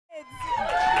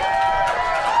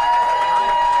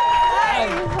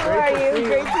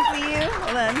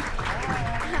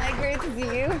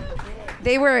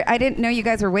I didn't know you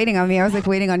guys were waiting on me. I was like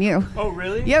waiting on you. Oh,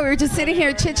 really? Yeah, we were just sitting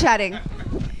here chit-chatting.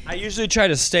 I usually try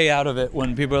to stay out of it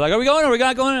when people are like, "Are we going? Are we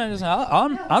not going?" And I just,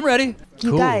 I'm ready.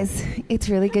 You guys, it's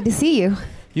really good to see you.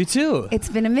 You too. It's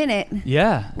been a minute.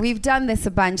 Yeah. We've done this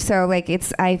a bunch, so like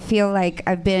I feel like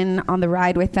I've been on the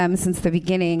ride with them since the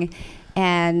beginning,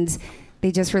 and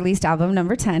they just released album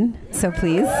number 10. So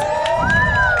please.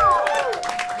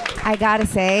 I gotta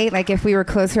say, like if we were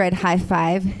closer, I'd high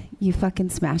five. You fucking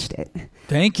smashed it.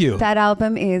 Thank you. That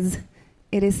album is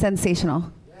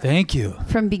sensational. Thank you.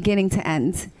 From beginning to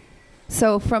end.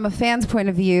 So from a fan's point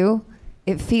of view,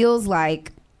 it feels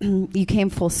like you came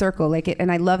full circle. Like it,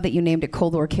 and I love that you named it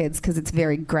Cold War Kids because it's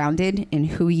very grounded in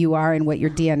who you are and what your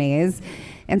DNA is.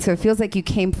 And so it feels like you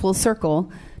came full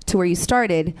circle to where you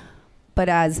started, but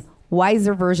as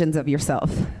wiser versions of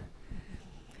yourself.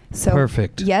 So,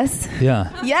 perfect. Yes?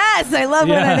 Yeah. Yes, I love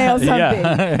when I nail something.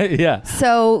 Yeah. Yeah.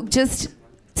 So just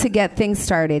to get things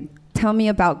started, tell me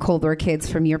about Cold War Kids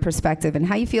from your perspective and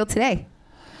how you feel today.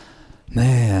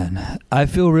 Man, I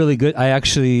feel really good. I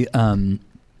actually, I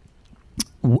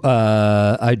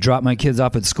dropped my kids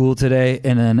off at school today,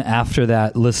 and then after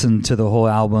that, listened to the whole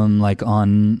album like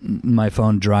on my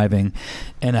phone driving,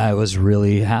 and I was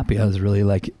really happy. I was really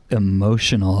like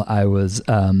emotional. I was,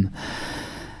 and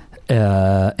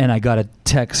I got a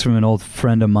text from an old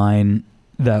friend of mine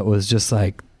that was just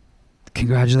like,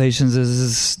 "Congratulations, this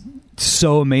is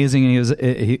so amazing," and he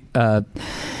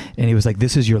was like,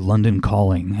 "This is your London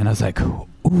calling," and I was like,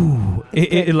 "Ooh!"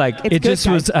 It just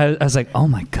was. I was like, "Oh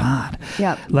my god!"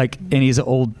 Yeah. Like, and he's an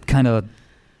old kind of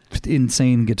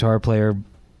insane guitar player,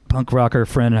 punk rocker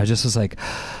friend, and I just was like,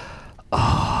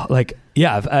 "Oh, like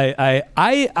yeah."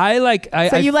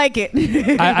 So you like it?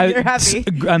 You're happy.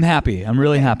 I'm happy. I'm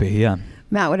really happy. Yeah.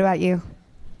 Matt, what about you?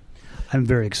 I'm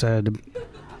very excited.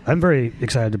 I'm very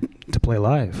excited to play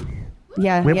live.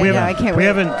 Yeah, I can't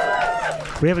wait.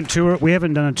 We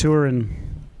haven't done a tour in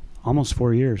almost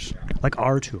 4 years. Like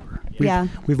our tour.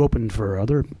 We've opened for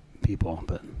other people,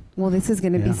 but well, this is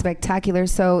going to be spectacular.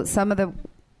 So some of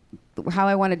how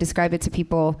I want to describe it to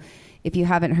people, if you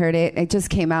haven't heard it, it just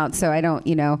came out, so I don't,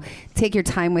 take your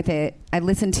time with it. I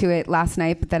listened to it last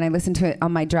night, but then I listened to it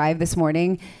on my drive this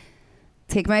morning.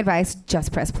 Take my advice,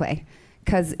 just press play,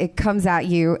 because it comes at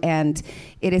you and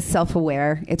it is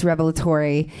self-aware. It's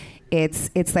revelatory.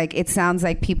 It's like, it sounds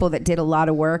like people that did a lot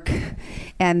of work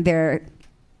and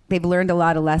they've learned a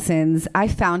lot of lessons. I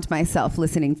found myself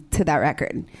listening to that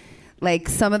record. Like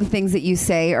some of the things that you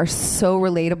say are so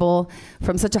relatable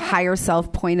from such a higher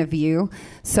self point of view.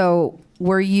 So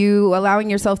were you allowing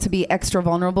yourself to be extra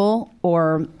vulnerable,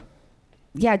 or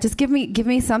just give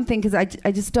me something, because I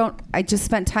just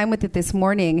spent time with it this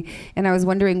morning and I was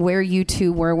wondering where you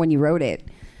two were when you wrote it.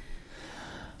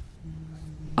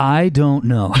 I don't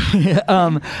know.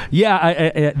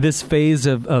 This phase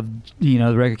of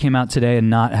the record came out today and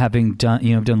not having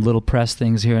done little press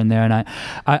things here and there, and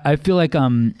I feel like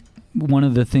one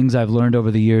of the things I've learned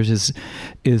over the years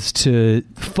is to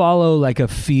follow like a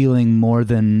feeling more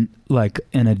than like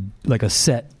a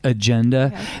set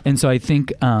agenda. Okay. And so I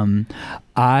think I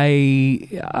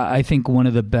think one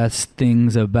of the best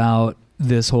things about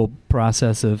this whole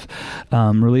process of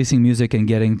releasing music and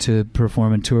getting to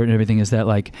perform and tour and everything is that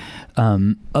like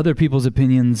other people's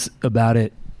opinions about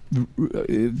it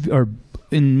are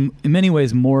in many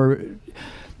ways more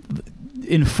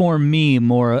inform me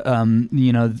more.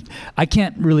 I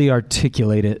can't really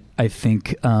articulate it, I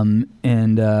think,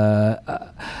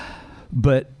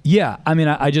 but yeah, I mean,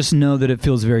 I just know that it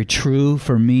feels very true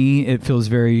for me. It feels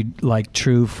very like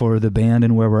true for the band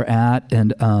and where we're at,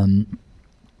 and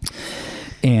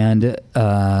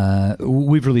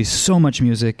we've released so much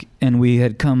music, and we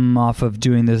had come off of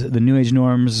doing the New Age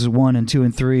Norms 1 and 2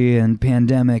 and 3 and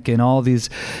Pandemic and all these,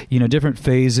 different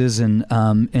phases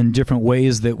and different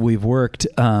ways that we've worked.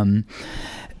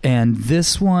 And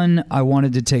this one I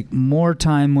wanted to take more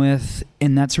time with,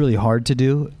 and that's really hard to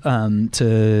do,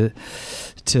 to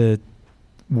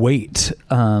wait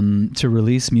to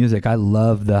release music. I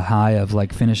love the high of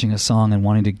like finishing a song and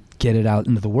wanting to get it out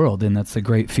into the world, and that's a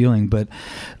great feeling. But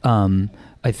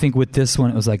I think with this one,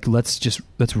 it was like let's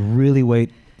really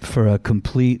wait for a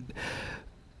complete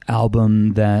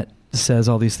album that says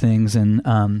all these things. And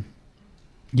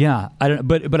I don't.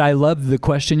 But I love the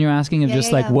question you're asking of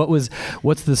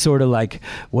what's the sort of like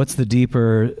what's the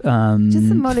deeper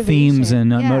themes and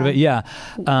motivate. Yeah.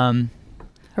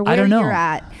 Or where I don't know. You're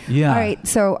at. Yeah. All right.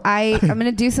 So I'm going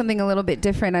to do something a little bit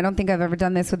different. I don't think I've ever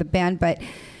done this with a band, but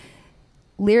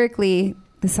lyrically,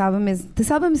 This album is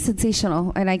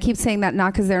sensational, and I keep saying that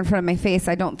not because they're in front of my face.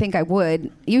 I don't think I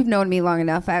would. You've known me long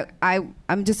enough.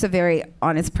 I'm just a very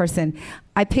honest person.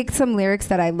 I picked some lyrics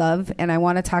that I love, and I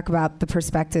want to talk about the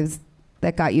perspectives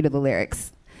that got you to the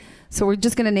lyrics. So we're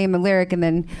just going to name the lyric, and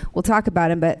then we'll talk about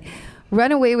them. But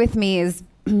 "Run Away With Me" is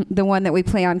the one that we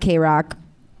play on K-Rock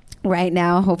right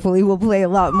now. Hopefully we'll play a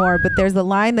lot more. But there's a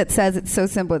line that says, it's so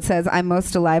simple. It says, "I'm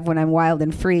most alive when I'm wild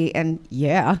and free." And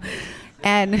yeah.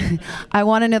 And I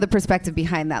want to know the perspective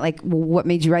behind that. Like, what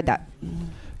made you write that?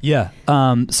 Yeah.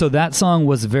 So that song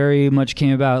was very much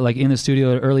came about like in the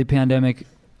studio at early pandemic.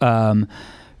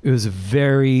 It was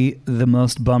the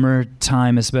most bummer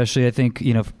time, especially I think,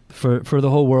 you know, for the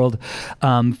whole world,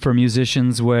 for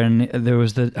musicians, when there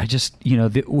was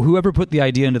whoever put the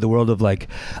idea into the world of like,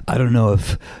 I don't know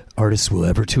if artists will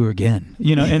ever tour again,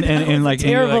 you know, and like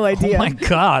terrible idea. Oh my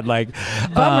God, like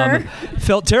bummer.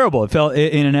 Felt terrible. It felt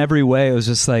in every way. It was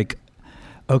just like,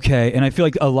 okay. And I feel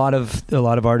like a lot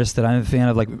of artists that I'm a fan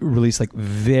of like release like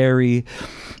very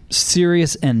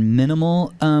serious and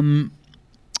minimal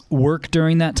work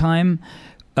during that time.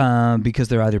 Because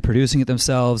they're either producing it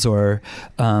themselves or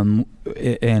and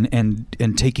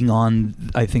taking on,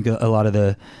 I think, a lot of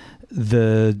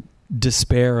the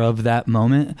despair of that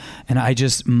moment. And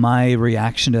my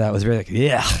reaction to that was very like,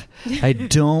 yeah, I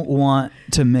don't want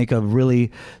to make a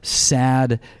really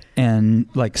sad and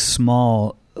like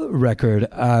small record.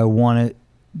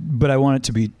 But I want it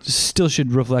to be, still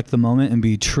should reflect the moment and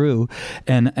be true.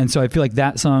 And so I feel like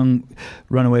that song,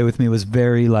 "Run Away With Me," was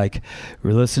very like,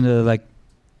 we're listening to like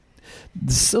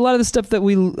a lot of the stuff that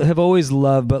we have always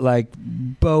loved, but like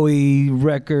Bowie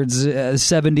records,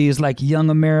 70s, like Young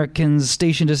Americans,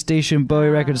 Station to Station Bowie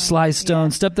records, Sly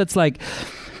Stone, stuff that's like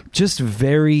just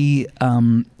very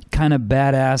kind of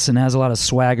badass and has a lot of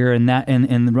swagger, and that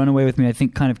and "Run Away With Me" I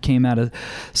think kind of came out of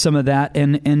some of that,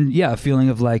 and yeah, a feeling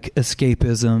of like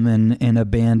escapism and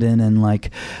abandon and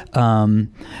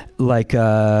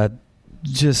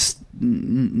just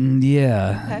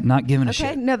not giving a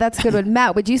shit. No, that's a good one.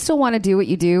 Matt, would you still want to do what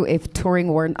you do if touring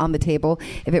weren't on the table?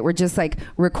 If it were just like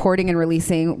recording and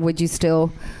releasing, would you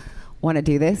still want to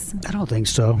do this? I don't think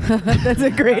so. That's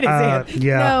a great example.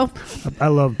 Yeah, no. I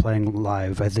love playing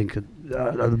live. I think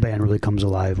the band really comes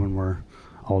alive when we're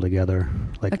all together,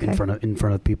 like in front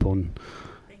of people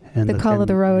and the call of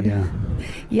the road. Yeah,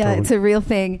 totally. It's a real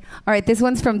thing. All right, this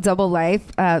one's from Double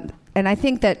Life. And I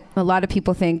think that a lot of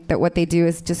people think that what they do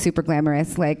is just super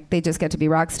glamorous, like they just get to be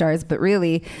rock stars. But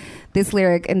really, this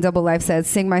lyric in Double Life says,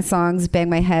 "Sing my songs, bang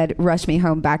my head, rush me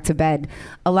home back to bed."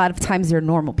 A lot of times they're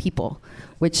normal people,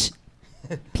 which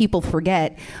people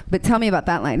forget. But tell me about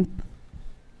that line.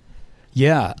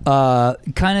 Yeah,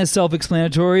 kind of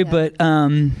self-explanatory, but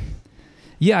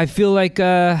I feel like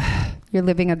you're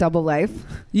living a double life.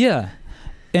 Yeah.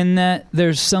 And that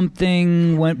there's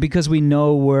something because we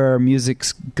know where our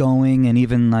music's going, and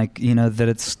even like, you know, that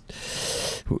it's,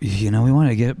 you know, we want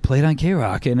to get it played on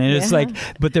K-Rock, and it's like,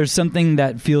 but there's something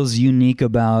that feels unique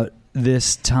about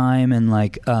this time, and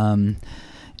like,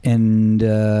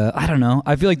 I don't know.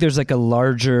 I feel like there's like a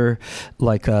larger,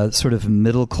 like a sort of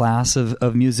middle class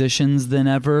of musicians than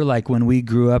ever. Like when we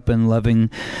grew up and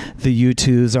loving the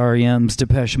U2s, REMs,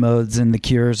 Depeche Modes, and the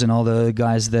Cures, and all the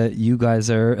guys that you guys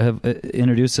have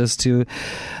introduced us to,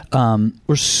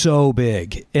 were so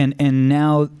big. And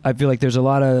now I feel like there's a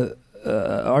lot of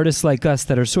artists like us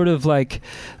that are sort of like,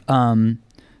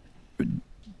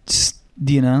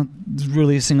 you know,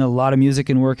 releasing a lot of music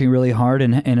and working really hard,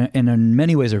 and in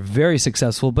many ways are very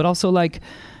successful, but also like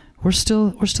we're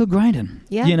still grinding,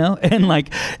 you know,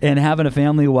 and having a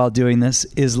family while doing this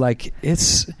is like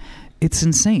it's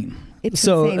insane.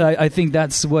 Insane. I think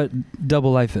that's what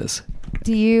Double Life is.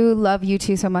 Do you love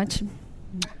U2 so much?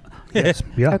 Yes.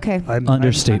 Yeah. Okay.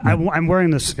 Understatement. I'm wearing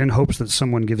this in hopes that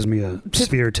someone gives me a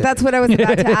sphere ticket. That's what I was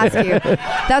about to ask you.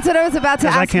 That's what I was about to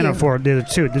ask you. I can't afford it.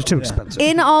 They're too expensive.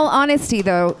 In all honesty,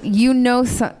 though, you know,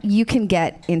 you can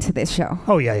get into this show.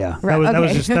 Oh yeah. Right. That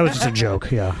was just a joke.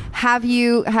 Yeah. Have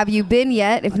you been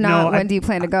yet? If not, when do you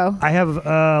plan to go? I have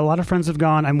a lot of friends have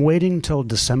gone. I'm waiting till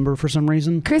December for some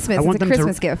reason. Christmas. It's a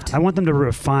Christmas gift. I want them to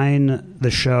refine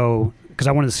the show because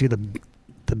I wanted to see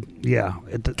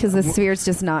because the sphere's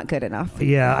just not good enough.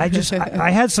 Yeah,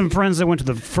 I had some friends that went to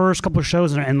the first couple of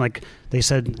shows and like they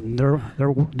said they're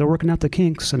working out the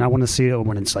kinks, and I want to see it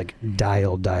when it's like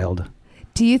dialed.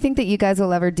 Do you think that you guys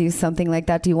will ever do something like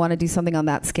that? Do you want to do something on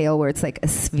that scale where it's like a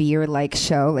sphere-like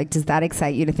show? Like, does that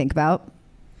excite you to think about?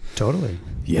 Totally.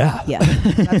 Yeah.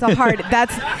 That's a hard.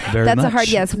 That's a hard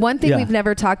yes. One thing we've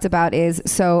never talked about is,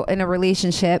 so in a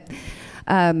relationship,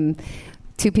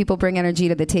 Two people bring energy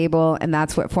to the table, and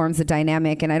that's what forms the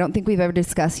dynamic. And I don't think we've ever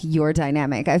discussed your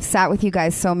dynamic. I've sat with you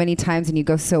guys so many times, and you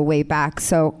go so way back.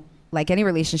 So like any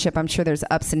relationship, I'm sure there's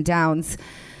ups and downs.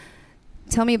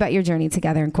 Tell me about your journey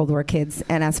together in Cold War Kids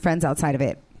and as friends outside of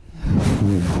it.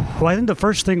 Well, I think the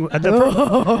first thing,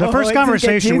 the first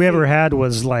conversation we ever had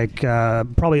was like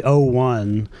probably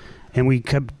 2001, and we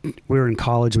were in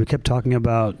college. We kept talking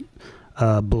about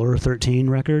Blur 13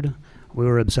 record. We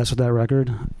were obsessed with that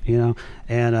record, you know.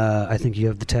 And I think you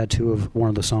have the tattoo of one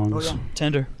of the songs. Oh, yeah.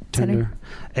 Tender.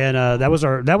 And that was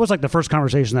like the first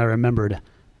conversation that I remembered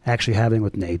actually having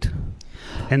with Nate.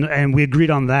 And we agreed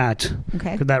on that.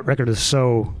 Okay. 'Cause that record is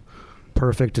so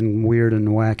perfect and weird and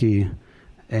wacky.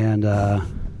 And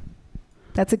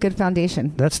that's a good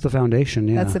foundation. That's the foundation,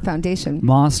 yeah. That's the foundation.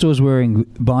 Most was wearing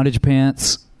bondage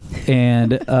pants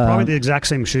and probably the exact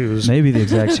same shoes. Maybe the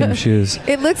exact same shoes.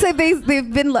 It looks like they've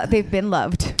been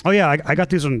loved. Oh yeah, I got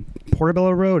these on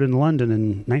Portobello Road in London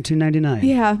in 1999.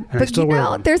 Yeah, but you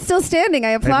know they're still standing. I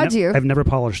applaud you. I've never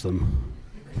polished them.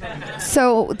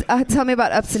 So tell me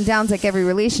about ups and downs, like every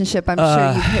relationship. I'm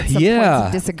sure you've hit some points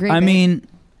of disagreement. I mean,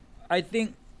 I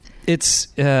think it's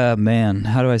man.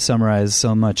 How do I summarize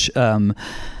so much?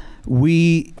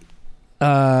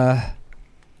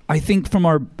 I think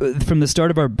from the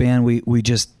start of our band, we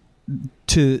just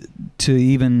to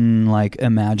even like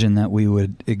imagine that we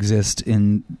would exist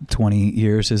in 20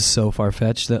 years is so far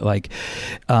fetched that like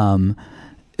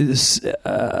it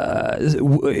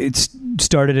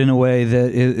started in a way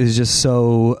that is just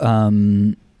so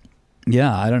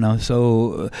yeah, I don't know.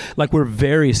 So like we're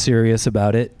very serious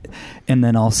about it, and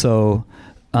then also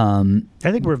I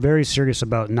think we're very serious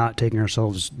about not taking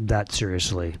ourselves that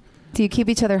seriously. Do you keep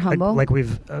each other humble? Like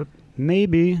we've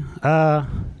maybe. I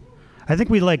think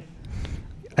we've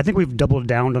doubled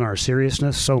down on our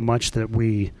seriousness so much that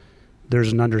we're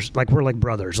like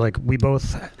brothers. Like we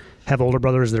both have older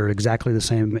brothers that are exactly the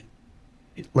same,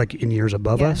 like in years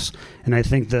above us. And I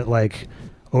think that like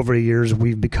over the years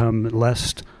we've become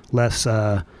less like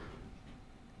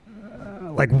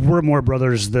we're more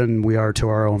brothers than we are to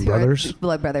our own brothers.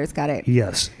 Blood brothers, got it.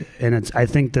 Yes. And I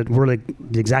think that we're like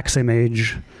the exact same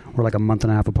age. We're like a month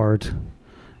and a half apart.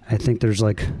 I think there's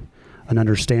like an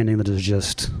understanding that is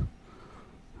just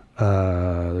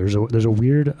there's a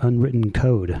weird unwritten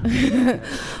code.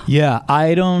 Yeah,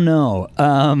 I don't know,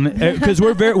 because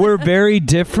we're very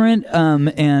different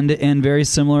and very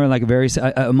similar. Like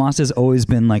Amos has always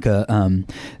been like a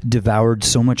devoured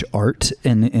so much art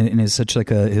and is such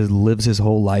like lives his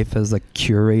whole life as like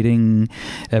curating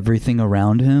everything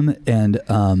around him, and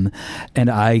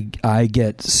I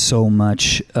get so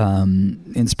much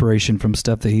inspiration from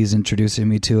stuff that he's introducing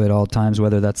me to at all times,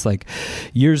 whether that's like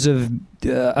years of.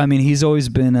 I mean, he's always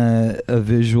been a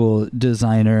visual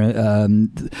designer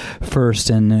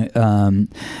first, and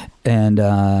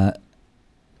the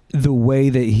way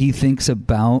that he thinks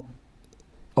about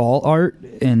all art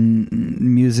and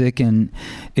music, and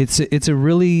it's a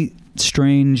really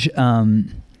strange. How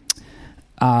do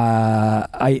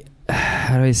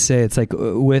I say? It's like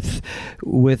with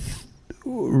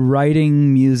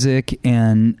writing music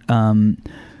and.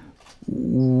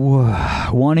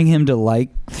 Wanting him to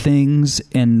like things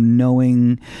and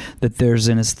knowing that there's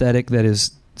an aesthetic that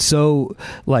is so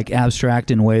like abstract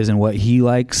in ways, and what he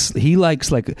likes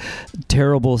like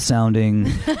terrible sounding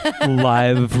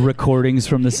live recordings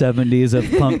from the 70s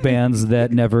of punk bands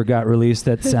that never got released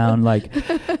that sound like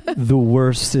the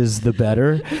worse is the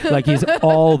better. Like he's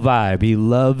all vibe. He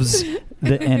loves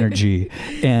the energy,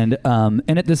 and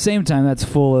at the same time that's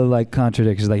full of like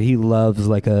contradictions. Like he loves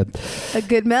like a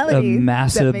good melody, a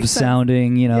massive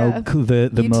sounding, you know,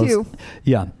 the most too.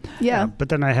 Yeah. But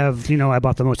then I have, I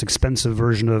bought the most expensive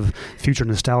version of Future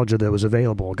Nostalgia that was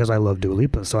available because I love Dua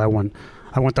Lipa, so I want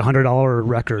the $100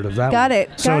 record of that. Got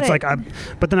it. So it's like,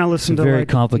 but then I listen to very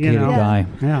complicated guy.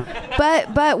 Yeah.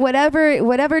 But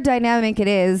whatever dynamic it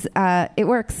is, it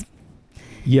works.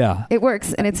 Yeah, it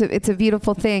works, and it's a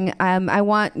beautiful thing. I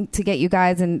want to get you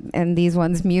guys and these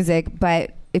ones music,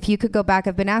 but if you could go back,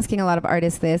 I've been asking a lot of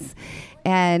artists this,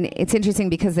 and it's interesting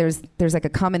because there's like a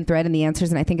common thread in the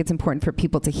answers, and I think it's important for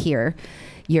people to hear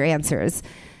your answers.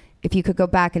 If you could go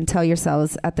back and tell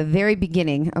yourselves at the very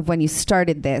beginning of when you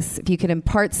started this, if you could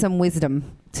impart some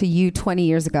wisdom to you 20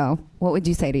 years ago, what would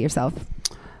you say to yourself?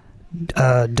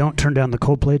 Don't turn down the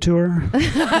Coldplay tour.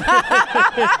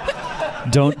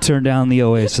 Don't turn down the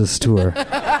Oasis tour.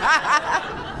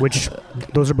 Which,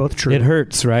 those are both true. It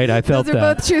hurts, right? I felt that. Those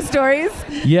are both true stories.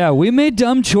 Yeah, we made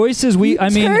dumb choices.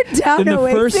 Turned down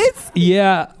Oasis?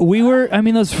 We were. I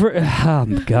mean, those.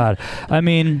 Oh God. I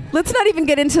mean, let's not even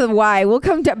get into the why. We'll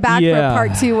come back for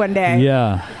part 2 one day.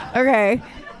 Yeah. Okay.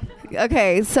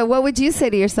 Okay, so what would you say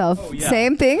to yourself?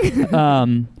 Same thing?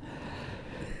 Man,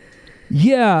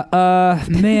 I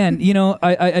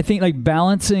think like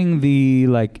balancing the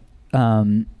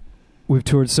we've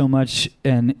toured so much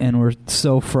and we're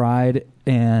so fried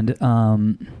and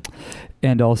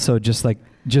also just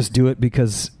do it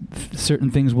because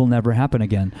certain things will never happen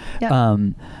again.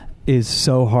 Yep. Is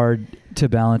so hard to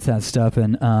balance that stuff we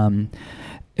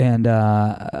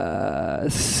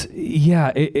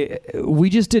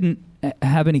just didn't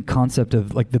have any concept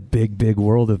of like the big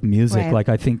world of music. Right. Like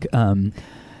I think I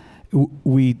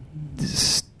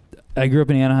grew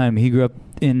up in Anaheim. He grew up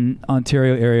in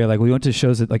Ontario area. Like we went to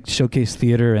shows at like Showcase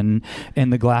Theater and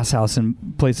the Glass House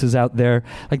and places out there.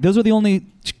 Like that's the only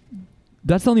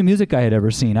music I had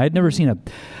ever seen. I had never seen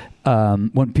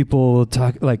when people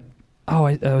talk like, oh,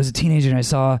 I was a teenager and I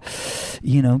saw,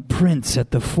 Prince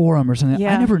at the Forum or something.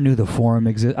 Yeah. I never knew the Forum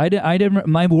existed. I didn't.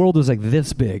 My world was like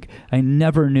this big. I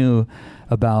never knew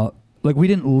about, like, we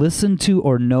didn't listen to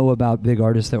or know about big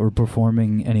artists that were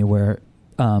performing anywhere.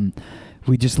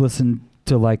 We just listened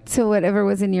to to whatever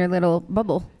was in your little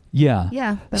bubble. Yeah.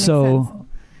 Yeah. That makes so sense.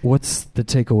 what's the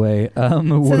takeaway?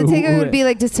 So the takeaway would be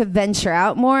like just to venture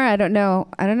out more. I don't know.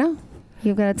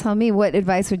 You've got to tell me, what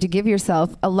advice would you give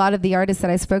yourself? A lot of the artists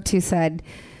that I spoke to said,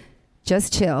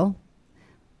 just chill.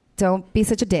 Don't be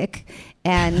such a dick.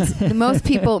 And most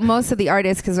of the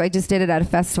artists, because I just did it at a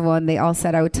festival, and they all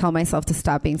said I would tell myself to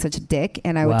stop being such a dick,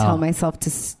 and I would tell myself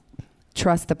to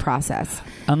trust the process.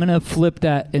 I'm going to flip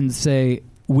that and say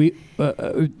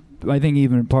I think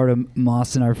even part of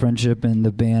Moss and our friendship and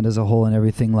the band as a whole and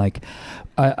everything, like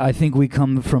I think we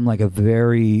come from like a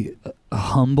very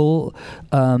humble,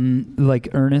 like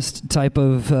earnest type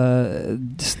of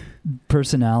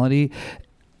personality.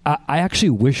 I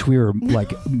actually wish we were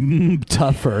like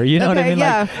tougher. You know what I mean?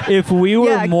 Yeah. Like if we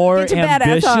were more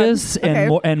ambitious and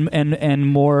more and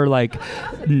more like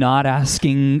not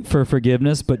asking for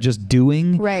forgiveness but just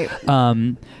doing. Right.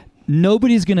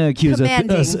 Nobody's going to accuse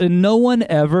us. No one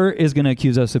ever is going to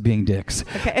accuse us of being dicks.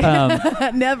 Okay.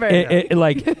 Never.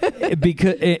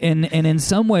 Because in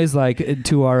some ways, like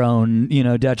to our own,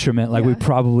 detriment. Like we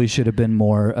probably should have been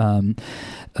more.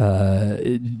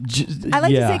 I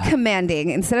like to say commanding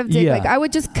instead of dick. Yeah. Like I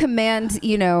would just command,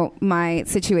 my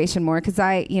situation more because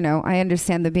I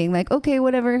understand the being like, okay,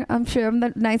 whatever. I'm sure I'm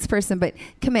the nice person, but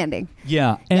commanding.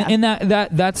 Yeah, and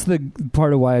that's the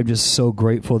part of why I'm just so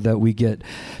grateful that we get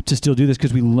to still do this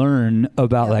because we learn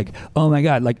about like, oh my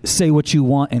God, like say what you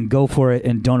want and go for it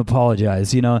and don't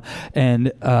apologize,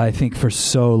 And I think for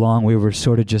so long we were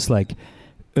sort of just like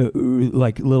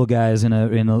little guys and a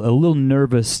little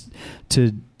nervous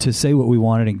to say what we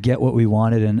wanted and get what we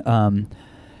wanted, and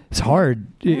it's hard,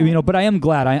 But I am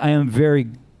glad. I am very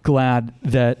glad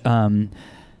that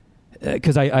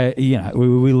because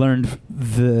we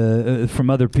learned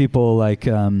from other people like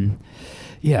we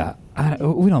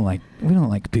don't like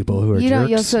people who are jerks.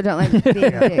 You also don't like being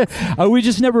dicks. We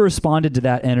just never responded to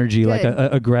that energy. Good. Like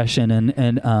aggression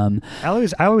and I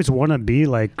always want to be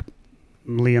like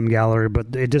Liam Gallagher,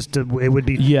 but it would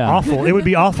be awful. It would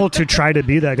be awful to try to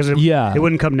be that because it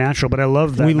wouldn't come natural. But I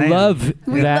love that. We love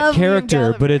that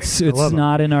character, but it's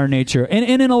not in our nature. And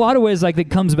in a lot of ways, like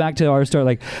it comes back to our start.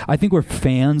 Like I think we're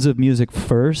fans of music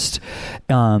first,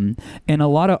 and a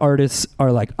lot of artists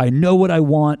are like, I know what I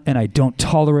want, and I don't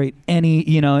tolerate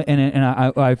any, And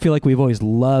I feel like we've always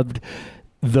loved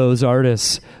those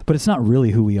artists, but it's not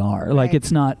really who we are. Right. Like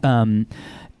it's not.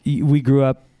 We grew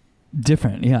up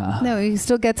different. No, you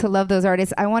still get to love those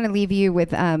artists. I want to leave you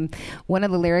with one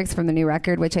of the lyrics from the new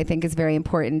record, which I think is very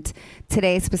important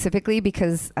today specifically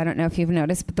because I don't know if you've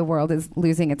noticed, but the world is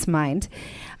losing its mind.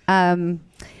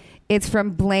 It's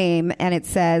from Blame, and it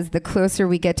says, the closer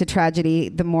we get to tragedy,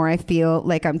 the more I feel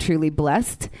like I'm truly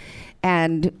blessed.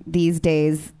 And these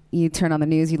days you turn on the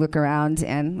news, you look around,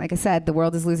 and like I said, the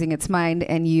world is losing its mind,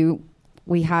 and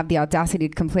we have the audacity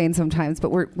to complain sometimes, but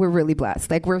we're really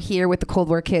blessed. Like we're here with the Cold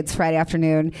War Kids Friday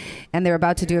afternoon, and they're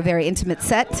about to do a very intimate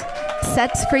set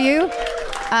for you.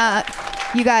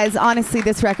 You guys, honestly,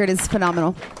 this record is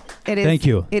phenomenal. It is. Thank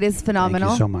you. It is phenomenal.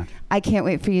 Thank you so much. I can't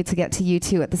wait for you to get to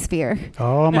U2 at the Sphere.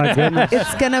 Oh my goodness.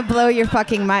 It's gonna blow your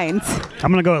fucking minds.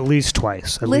 I'm gonna go at least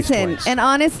twice. Listen, and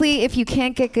honestly, if you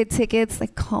can't get good tickets,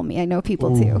 like call me. I know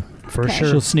people too. For sure.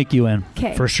 She'll sneak you in.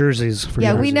 Okay. For surezies.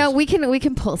 We know we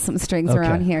can pull some strings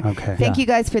around here. Okay. Thank you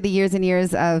guys for the years and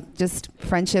years of just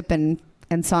friendship and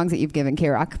songs that you've given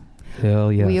K-Rock.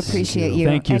 Hell yes. We appreciate you.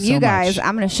 Thank you and so you guys, much.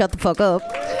 I'm going to shut the fuck up.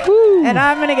 Woo. And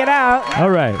I'm going to get out. All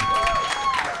right.